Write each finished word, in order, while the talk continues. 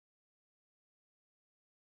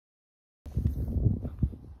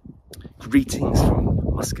Greetings from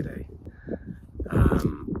Muscadet.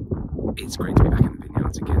 It's great to be back in the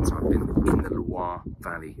vineyards again. So I've been in the Loire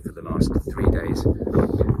Valley for the last 3 days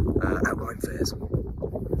at wine fairs,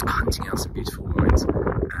 hunting out some beautiful wines, and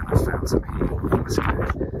I found some here in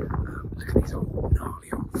Muscadet. Look at these old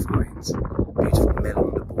gnarly old vines, beautiful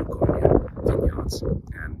Melon de Bourgogne vineyards,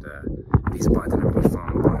 and these are biodynamically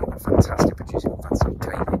farmed by a fantastic producer called Vincent.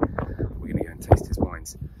 We're going to go and taste his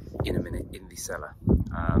wines in a minute in the cellar.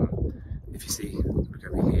 If you see, look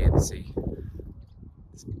over here, see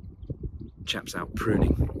chaps out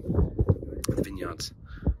pruning the vineyards,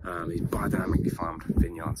 these biodynamically farmed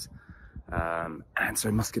vineyards. And so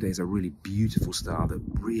Muscadet is a really beautiful style that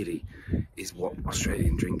really is what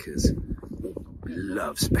Australian drinkers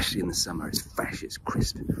love, especially in the summer. It's fresh, it's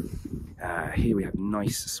crisp. Here we have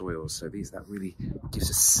nice soils, so that really gives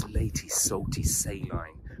a slaty, salty,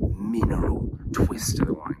 saline, mineral twist to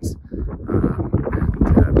the wines.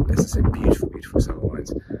 As I say, beautiful, beautiful summer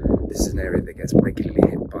wines. This is an area that gets regularly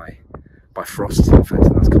hit by frost. In fact, in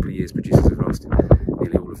the last couple of years, producers have lost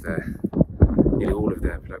nearly all of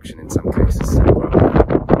their production in some cases. So